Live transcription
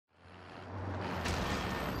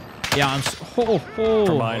Yeah, I'm.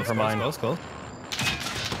 From mine. Close.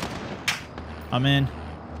 I'm in.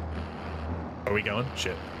 Are we going?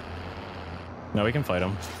 Shit. No, we can fight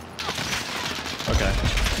him. Okay.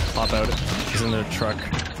 Pop out. He's in the truck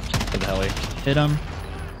with the heli. Hit him.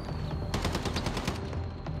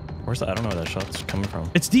 Where's that? I don't know where that shot's coming from.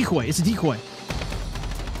 It's decoy. It's a decoy.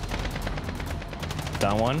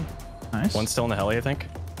 Down one. Nice. One's still in the heli, I think.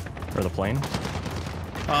 Or the plane.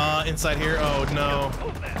 Inside here. Oh, no.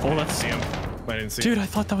 Oh, that's... See him. I didn't see Dude, him. I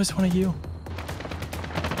thought that was one of you.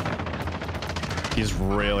 He's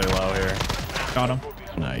really low here. Got him.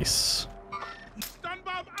 Nice. Stun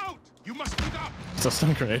bomb out. You must speed up. It's a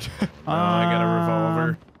stun grenade. Oh, I got a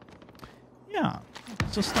revolver. Yeah.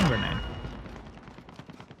 It's a stun grenade.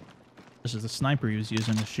 This is the sniper he was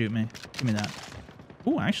using to shoot me. Give me that.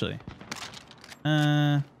 Ooh, actually.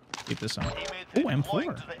 Keep this on. Ooh,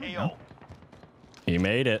 M4. There you go. He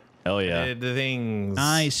made it. Hell yeah. The things.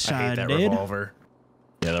 Nice. I hate that did. revolver.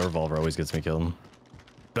 Yeah, that revolver always gets me killed.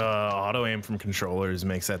 The auto aim from controllers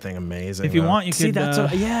makes that thing amazing. If you though. want, you See, could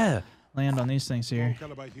that's yeah. land on these things here.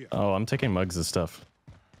 Oh, I'm taking Muggs' stuff.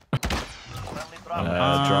 Is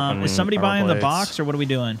somebody power buying the plates. box, or what are we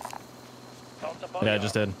doing? Yeah, I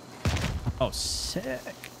just did. Oh, sick.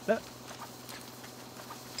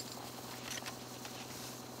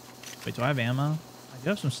 Wait, do I have ammo? I do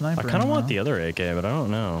have some sniper I kind of ammo. want the other AK, but I don't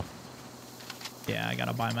know. Yeah, I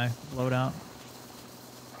gotta buy my loadout.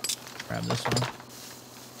 Grab this one.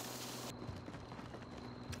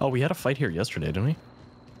 Oh, we had a fight here yesterday, didn't we?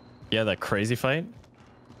 Yeah, that crazy fight.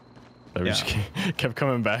 That we Yeah. just kept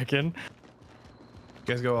coming back in. You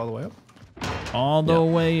guys go all the way up? All the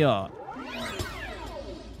way up.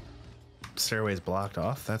 Stairway's blocked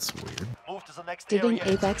off. That's weird. Digging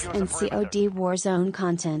Apex and COD Warzone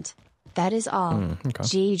content. That is all. Okay.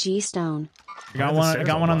 GG Stone. I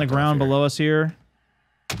got one on the ground below us here.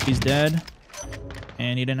 He's dead.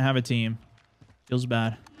 And he didn't have a team. Feels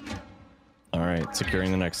bad. All right,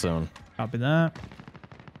 securing the next zone. Copy that.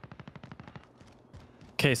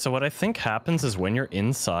 Okay, so what I think happens is when you're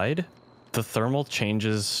inside, the thermal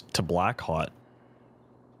changes to black hot.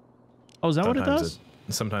 Oh, is that what it does?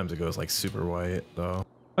 Sometimes it goes like super white though.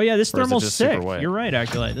 Oh yeah, this Or is it thermal's just super sick. white? You're right,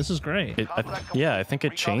 actually. This is great. Yeah, I think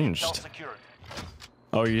it changed.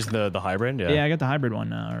 Oh, you used the hybrid? Yeah. Yeah, I got the hybrid one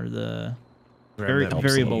now, or the Grab that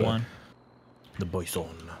variable one. The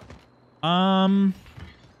Boyson.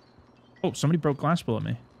 Oh, somebody broke glass below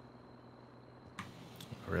me. I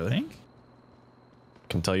Really? think.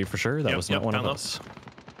 Can tell you for sure that was not one of down us.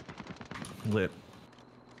 Lit.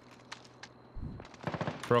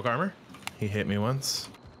 Broke armor. He hit me once.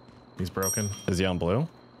 He's broken. Is he on blue?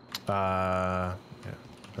 Yeah.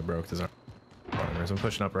 I broke his armor. I'm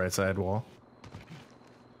pushing up right side wall.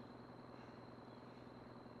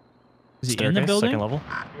 Is he in the building? Second level.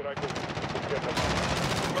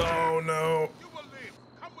 Oh no.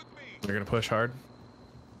 You're gonna push hard.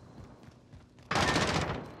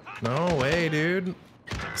 No way, dude.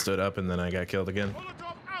 Stood up and then I got killed again.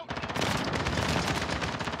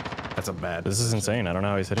 That's a bad This is insane. I don't know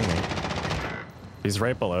how he's hitting me. He's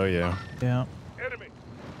right below you. Yeah.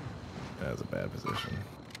 That was a bad position.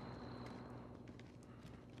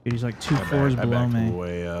 Dude, he's like two floors below me.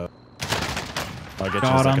 Way up. I'll get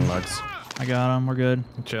Got you a second, him. Mugs. I got him. We're good.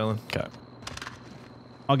 I'm chilling. Okay.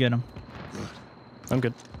 I'll get him. I'm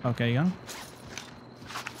good. Okay, you got him?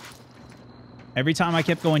 Every time I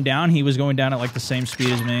kept going down, he was going down at like the same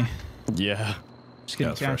speed as me. Yeah. Just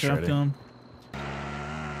getting it's catch up to frustrating. him.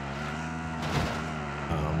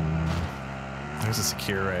 There's a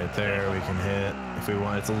secure right there we can hit if we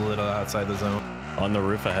want. It's a little outside the zone. On the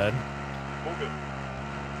roof ahead.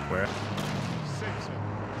 Where?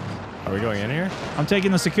 Are we going in here? I'm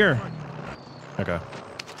taking the secure. Okay.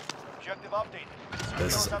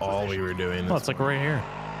 This is all we were doing. Oh, it's like right here.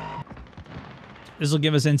 This will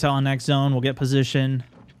give us intel on next zone. We'll get position.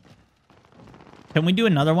 Can we do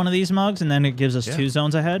another one of these mugs and then it gives us 2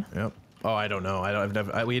 zones ahead? Yep. Oh, I don't know. I've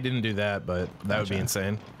never. We didn't do that, but that would be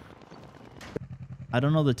insane. I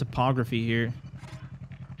don't know the topography here.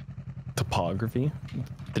 Topography?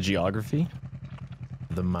 The geography?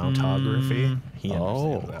 The mountography. He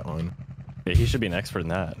understands that one. Yeah, he should be an expert in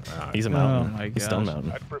that. He's a mountain. Oh my He's Stone gosh.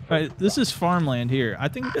 Mountain. All right, this is farmland here. I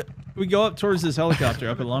think that we go up towards this helicopter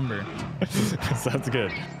up at Lumber. Sounds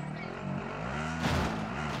good.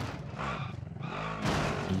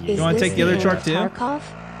 You want to take the other truck too? Tarkov?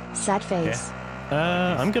 Sad face.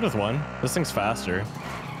 I'm good with one. This thing's faster.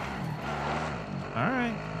 All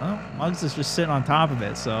right. Well, Muggs is just sitting on top of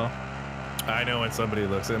it, so. I know when somebody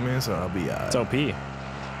looks at me, so I'll be. It's OP. They're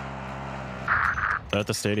at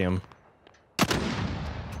the stadium.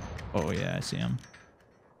 Oh yeah, I see him.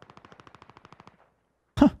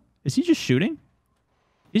 Is he just shooting?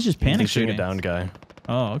 He's just panic He's shooting shooting. a downed guy.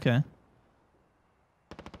 Oh, okay.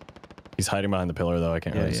 He's hiding behind the pillar, though. I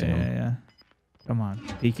can't really see him. Yeah. Come on,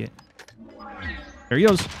 peek it. There he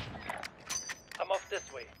goes. I'm off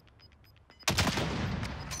this way.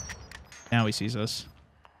 Now he sees us.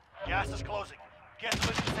 Gas is closing. Get to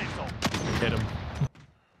the safe zone. Hit him.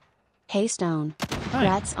 Hey Stone. Hi.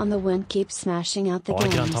 Rats on the wind keep smashing out the Oh, I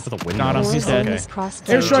get on games. top of the window. Got him. He's dead. Warzone is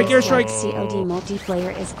crossplay. Airstrike, just airstrike. like COD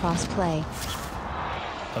multiplayer is crossplay.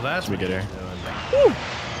 Oh, that's we get here. Woo!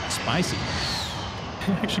 Spicy.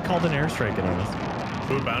 I actually called an airstrike in on us.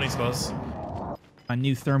 Food bounty's close. My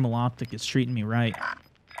new thermal optic is treating me right.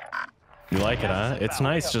 You like it, huh? It's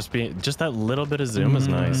nice. Just that little bit of zoom is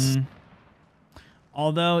nice.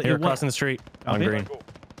 Although Here, it crossing the street on Copy. green.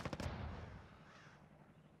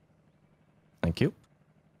 Thank you.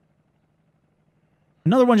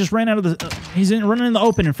 Another one just ran out of the. He's running in the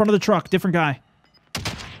open in front of the truck. Different guy.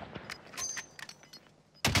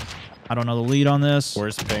 I don't know the lead on this.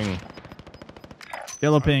 Where's ping?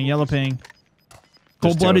 Yellow ping, yellow ping. There's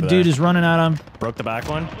two Cold-blooded over there. dude is running at him. Broke the back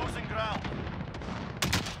one. Losing ground.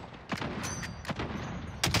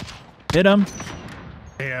 Hit him.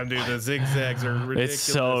 Damn, dude, the zigzags are ridiculous. It's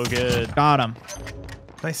so good. Got him.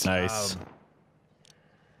 Nice. Nice.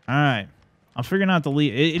 All right. I'm figuring out the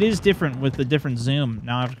lead. It is different with the different zoom.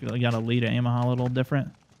 Now I've got a lead at Yamaha a little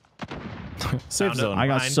different. Safe Found it. zone. I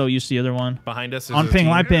got Behind. so used to the other one. Behind us is On a ping, team.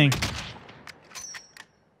 light ping.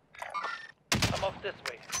 I'm off this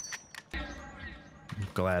way.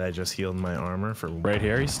 Glad I just healed my armor for Right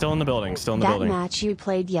here. He's still in the building. Still in the That building. match you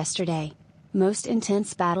played yesterday. Most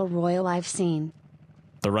intense battle royal I've seen.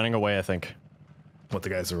 They're running away, I think. what the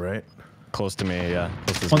guys are right. Close to me, yeah.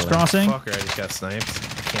 Close to this One's building. crossing. Fucker, I just got sniped.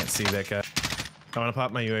 I can't see that guy. I want to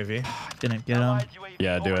pop my UAV. Didn't get him. Allied UAV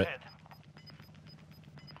Yeah, do it. overhead.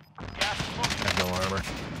 Gas is moving. I have no armor.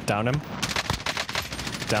 Downed him.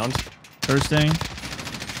 Downed. Bursting.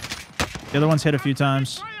 The other one's hit a few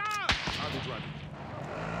times.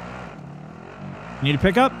 You need to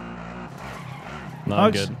pick up? No,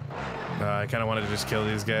 I'm Hugs? good. I kind of wanted to just kill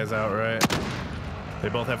these guys outright. They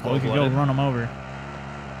both have Well, we could go cold-blooded. run them over.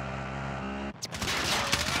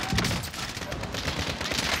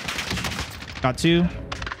 Got two.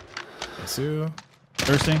 Sue.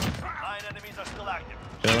 Bursting. 9 enemies are still active.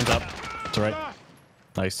 The other one's up. It's alright.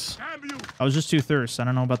 Nice. Damn you! I was just two thirsts. I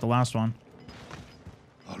don't know about the last one.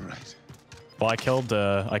 All right. Well, I killed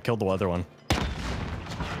the other one.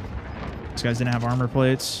 These guys didn't have armor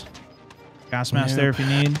plates. Gas mask Yep. there if you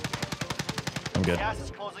need. I'm good. Gas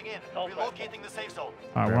is closing in. Relocating the safe zone.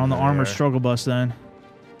 All right, we're on the armor There. struggle bus then.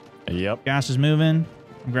 Yep. Gas is moving.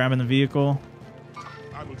 I'm grabbing the vehicle.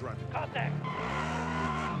 I will drive. Contact.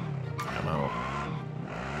 I'm out.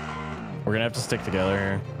 We're gonna have to stick together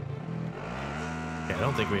here. Yeah, I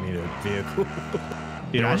don't think we need a vehicle.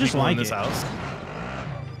 Dude, I More just people in like this it. house.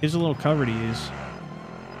 Here's a little cover to use.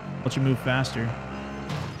 Let you move faster.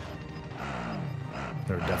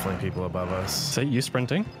 There are definitely people above us. Say you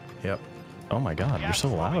sprinting? Yep. Oh my god, you're so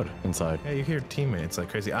loud inside. Yeah, you hear teammates like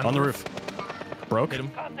crazy. On the roof. Broke? Hit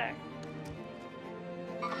him. Contact.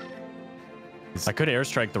 I could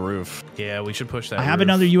airstrike the roof. Yeah, we should push that. I have roof.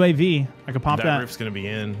 another UAV. I could pop That that. roof's gonna be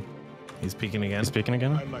in. He's peeking again. He's peeking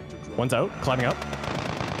again. I like to drive. One's out, climbing up.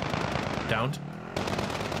 Downed.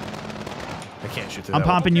 I can't shoot through I'm that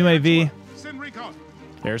popping UAV. Send recon.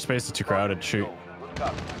 Airspace is too crowded. Shoot. Good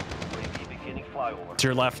copy. UAV beginning flyover. To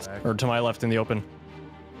your left, or to my left in the open.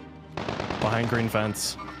 Behind green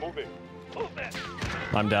fence. Moving. Movement.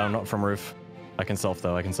 I'm down, not from roof. I can self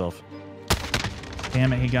though, I can self.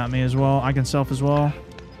 Damn it, he got me as well. I can self as well.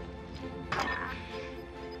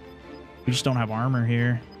 We just don't have armor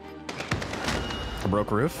here. I broke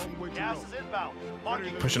roof. Gas is inbound.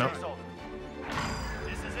 Marking Pushing the up. safe zone.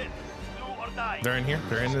 This is it. Do or die. They're in here.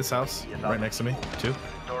 They're in this house. Right next to me. Two.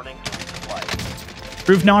 Returning to resupply.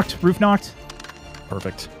 Roof knocked. Roof knocked.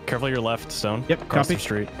 Perfect. Careful your left, Stone. Yep, Across copy. the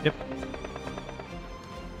street. Yep.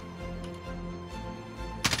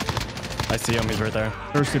 I see him, he's right there.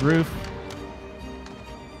 Bursted roof.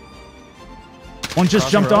 One just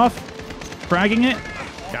Crossing jumped road. off. Fragging it.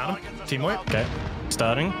 Got him. Team wipe. Okay.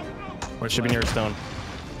 Starting. Should be near Stone.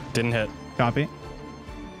 Didn't hit. Copy.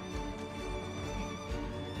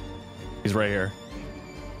 He's right here.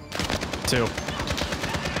 Two.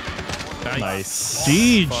 Nice.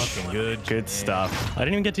 Jeez. Fucking good. Good stuff. I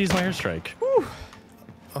didn't even get to use my airstrike.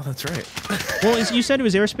 Oh, that's right. Well, you said it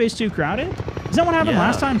was airspace too crowded? Is that what happened Yeah.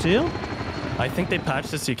 last time too? I think they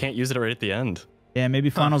patched it so you can't use it right at the end. Yeah, maybe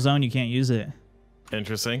final zone you can't use it.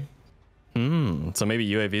 Interesting. So maybe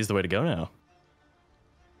UAV is the way to go now.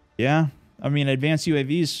 Yeah. I mean, advanced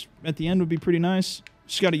UAVs at the end would be pretty nice.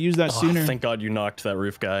 Just got to use that sooner. Thank God you knocked that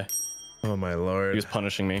roof guy. Oh my lord. He was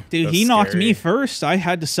punishing me. Dude, That's he knocked scary. me first. I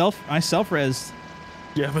had to self-res.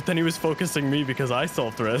 Yeah, but then he was focusing me because I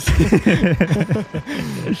self-res.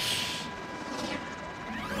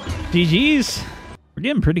 GG's. We're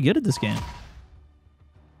getting pretty good at this game.